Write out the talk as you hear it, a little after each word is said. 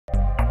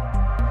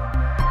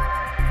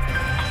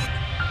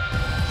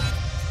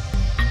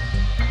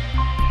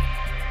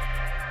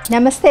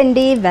నమస్తే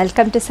అండి,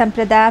 welcome to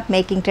సంప్రద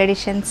making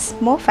traditions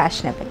more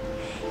fashionable.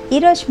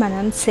 ఈరోజు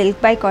మనం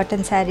సిల్క్ బై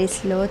కాటన్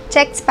శారీస్లో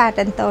చెక్స్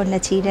ప్యాటర్న్తో ఉన్న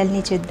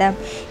చీరల్ని చూద్దాం.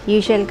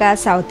 యూజువల్గా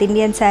సౌత్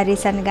ఇండియన్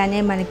శారీస్ అనగానే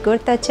మనకు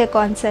గుర్తొచ్చే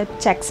కాన్సెప్ట్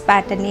చెక్స్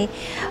ప్యాటర్నే.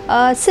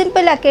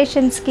 సింపుల్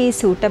అకేషన్స్కి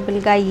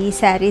సూటబుల్గా ఈ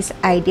శారీస్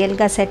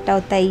ఐడియల్గా సెట్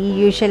అవుతాయి.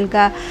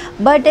 యూజువల్గా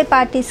బర్త్డే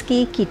పార్టీస్కి,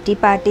 కిట్టి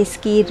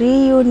పార్టీస్కి,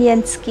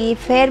 రీయూనియన్స్కి,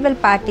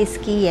 ఫేర్వెల్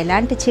పార్టీస్కి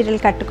ఎలాంటి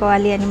చీరలు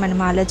కట్టుకోవాలి అని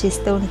మనం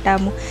ఆలోచిస్తూ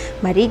ఉంటాము.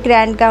 మరీ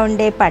గ్రాండ్గా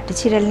ఉండే పట్టు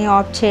చీరల్ని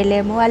ఆప్ట్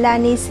చేయలేము, అలా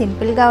అని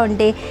సింపుల్గా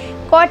ఉండే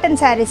కాటన్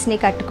శారీస్ని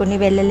కట్టుకుని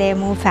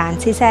వెళ్ళలేము.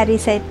 ఫ్యాన్సీ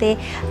శారీస్ అయితే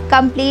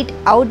complete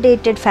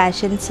outdated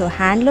fashion. So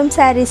handloom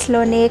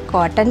శారీస్లోనే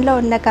కాటన్లో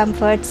ఉన్న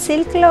కంఫర్ట్,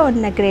 సిల్క్లో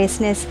ఉన్న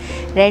గ్రేస్నెస్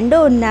రెండు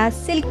ఉన్న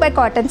సిల్క్ బై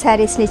కాటన్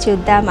శారీస్ని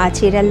చూద్దాం. ఆ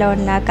చీరల్లో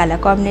ఉన్న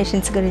కలర్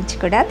కాంబినేషన్స్ గురించి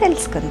కూడా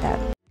తెలుసుకుందాం.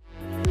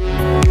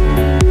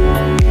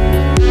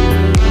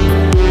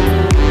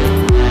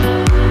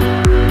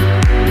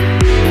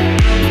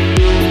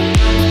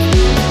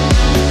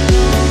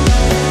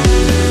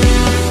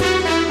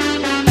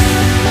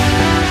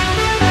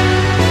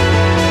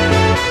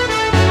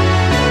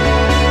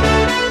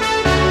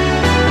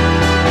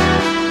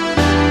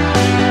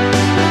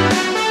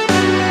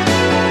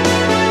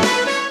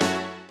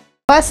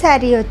 ఫస్ట్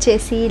శారీ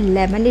వచ్చేసి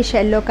లెమనిష్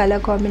ఎల్లో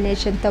కలర్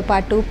కాంబినేషన్తో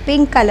పాటు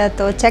పింక్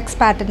కలర్తో చెక్స్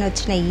ప్యాటర్న్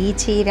వచ్చిన ఈ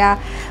చీర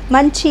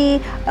మంచి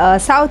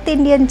సౌత్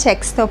ఇండియన్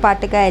చెక్స్తో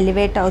పాటుగా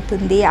ఎలివేట్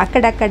అవుతుంది.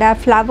 అక్కడక్కడ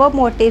ఫ్లవర్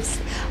మోటివ్స్,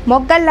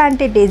 మొగ్గల్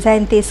లాంటి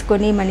డిజైన్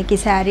తీసుకొని మనకి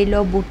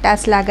శారీలో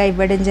బుట్టాస్ లాగా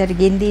ఇవ్వడం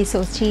జరిగింది.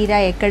 సో చీర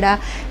ఎక్కడ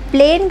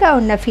ప్లెయిన్గా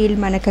ఉన్న ఫీల్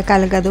మనకు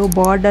కలగదు.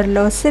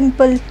 బార్డర్లో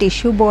సింపుల్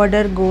టిష్యూ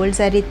బార్డర్ గోల్డ్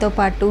జరీతో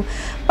పాటు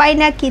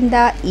పైన కింద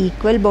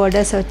ఈక్వల్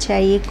బార్డర్స్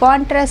వచ్చాయి.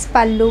 కాంట్రాస్ట్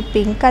పళ్ళు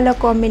పింక్ కలర్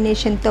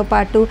కాంబినేషన్తో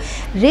పాటు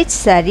రిచ్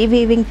జరీ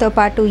వీవింగ్తో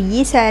పాటు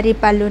ఈ శారీ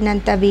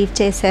పళ్ళునంతా వీవ్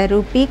చేశారు.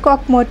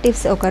 పీకాక్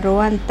మోటివ్స్ ఒక రో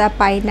అంతా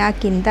పైన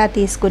కింద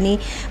తీసుకుని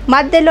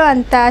మధ్యలో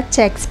అంతా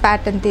చెక్స్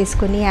ప్యాటర్న్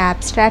తీసుకుని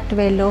అబ్స్ట్రాక్ట్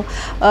వేలో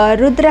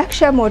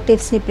రుద్రాక్ష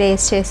మోటివ్స్ని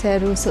ప్లేస్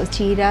చేశారు. సో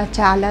చీర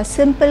చాలా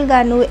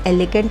సింపుల్గాను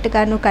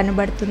ఎలిగెంట్గాను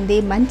కనబడుతుంది.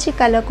 మంచి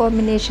కలర్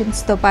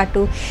కాంబినేషన్స్తో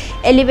పాటు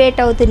ఎలివేట్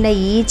అవుతున్న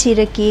ఈ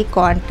చీరకి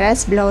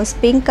కాంట్రాస్ట్ బ్లౌజ్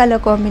పింక్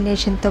కలర్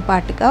కాంబినేషన్తో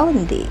పాటుగా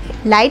ఉంది.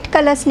 లైట్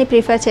కలర్స్ని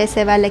ప్రిఫర్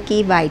చేసే వాళ్ళకి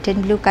వైట్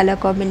అండ్ బ్లూ కలర్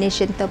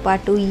కాంబినేషన్తో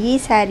పాటు ఈ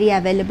శారీ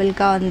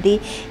అవైలబుల్గా ఉంది.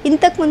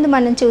 ఇంతకుముందు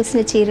మనం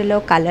చూసిన చీరలో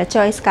కలర్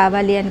చాయిస్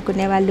కావాలి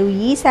అనుకునే వాళ్ళు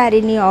ఈ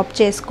శారీని ఆప్ట్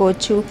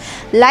చేసుకోవచ్చు.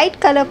 లైట్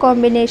కలర్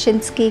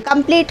కాంబినేషన్స్కి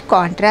కంప్లీట్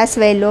కాంట్రాస్ట్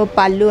వేలో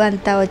పళ్ళు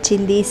అంతా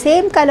వచ్చింది.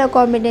 సేమ్ కలర్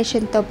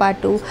కాంబినేషన్తో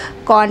పాటు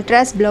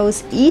కాంట్రాస్ట్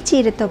బ్లౌజ్ ఈ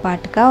చీరతో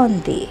పాటుగా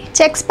ఉంది.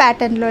 చెక్స్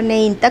ప్యాటర్న్లోనే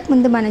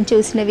ఇంతకుముందు మనం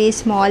చూసినవి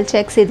స్మాల్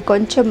చెక్స్, ఇది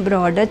కొంచెం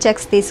బ్రాడర్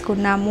చెక్స్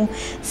తీసుకున్నాము.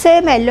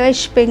 Same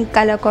yellowish pink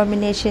colour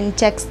combination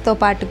చెక్స్తో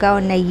పాటుగా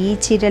ఉన్న ఈ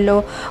చీరలో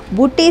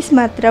బుటీస్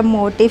మాత్రం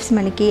మోటివ్స్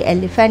మనకి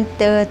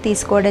ఎలిఫెంట్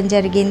తీసుకోవడం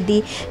జరిగింది.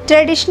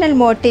 ట్రెడిషనల్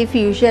మోటివ్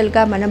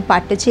యూజువల్గా మనం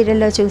పట్టు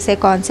చీరలో చూసే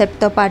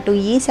కాన్సెప్ట్తో పాటు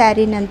ఈ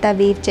శారీని అంతా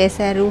వీవ్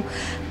చేశారు.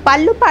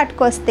 పళ్ళు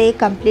పాటుకొస్తే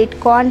complete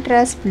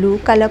contrast blue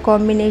colour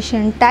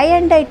combination tie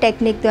and die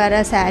technique ద్వారా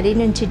శారీ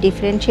నుంచి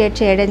డిఫరెన్షియేట్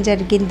చేయడం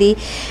జరిగింది.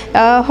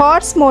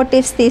 హార్స్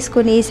మోటివ్స్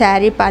తీసుకుని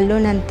శారీ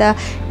పళ్ళునంతా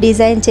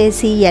డిజైన్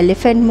చేసి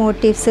ఎలిఫెంట్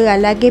మోటివ్స్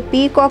అలాగే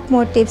పీకాక్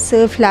మోటివ్స్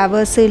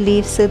ఫ్లవర్స్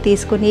లీవ్స్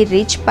తీసుకుని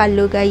రిచ్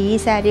పళ్ళుగా ఈ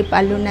శారీ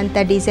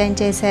పళ్ళునంతా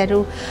డిజైన్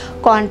చేశారు.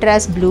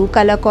 Contrast blue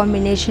colour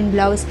combination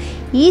blouse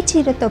ఈ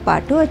చీరతో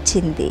పాటు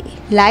వచ్చింది.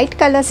 లైట్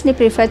కలర్స్ని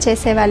ప్రిఫర్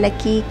చేసే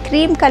వాళ్ళకి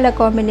క్రీమ్ కలర్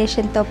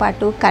కాంబినేషన్తో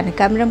పాటు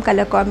కనకాంబరం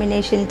కలర్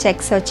కాంబినేషన్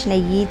చెక్స్ వచ్చిన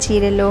ఈ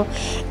చీరలో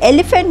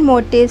elephant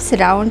motifs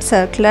round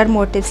circular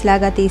motifs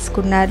లాగా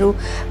తీసుకున్నారు.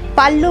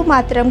 పళ్ళు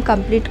మాత్రం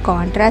కంప్లీట్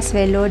కాంట్రాస్ట్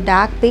వేలో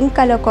డార్క్ పింక్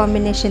కలర్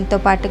కాంబినేషన్తో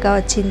పాటుగా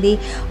వచ్చింది.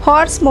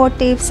 Horse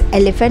motifs,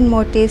 elephant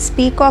motifs,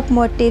 peacock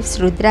motifs,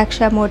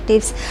 రుద్రాక్ష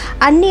మోటివ్స్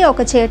అన్నీ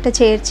ఒక చేట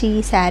చేర్చి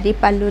శారీ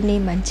పళ్ళుని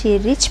మంచి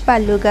రిచ్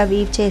పళ్ళుగా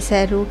వీవ్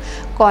చేశారు.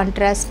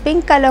 Contrast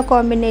pink colour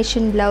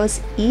combination blouse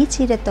ఈ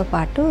చీరతో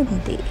పాటు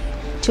ఉంది.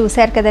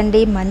 చూశారు కదండి,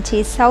 మంచి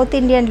సౌత్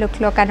ఇండియన్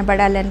లుక్లో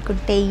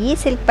కనబడాలనుకుంటే ఈ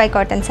సిల్క్ బై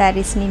కాటన్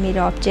శారీస్ని మీరు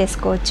ఆప్ట్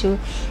చేసుకోవచ్చు.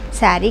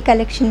 శారీ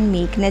కలెక్షన్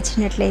మీకు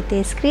నచ్చినట్లయితే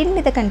స్క్రీన్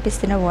మీద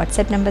కనిపిస్తున్న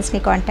వాట్సాప్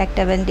నెంబర్స్ని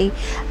కాంటాక్ట్ అవ్వండి.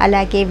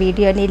 అలాగే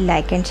వీడియోని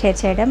లైక్ అండ్ షేర్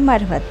చేయడం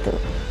మరవద్దు.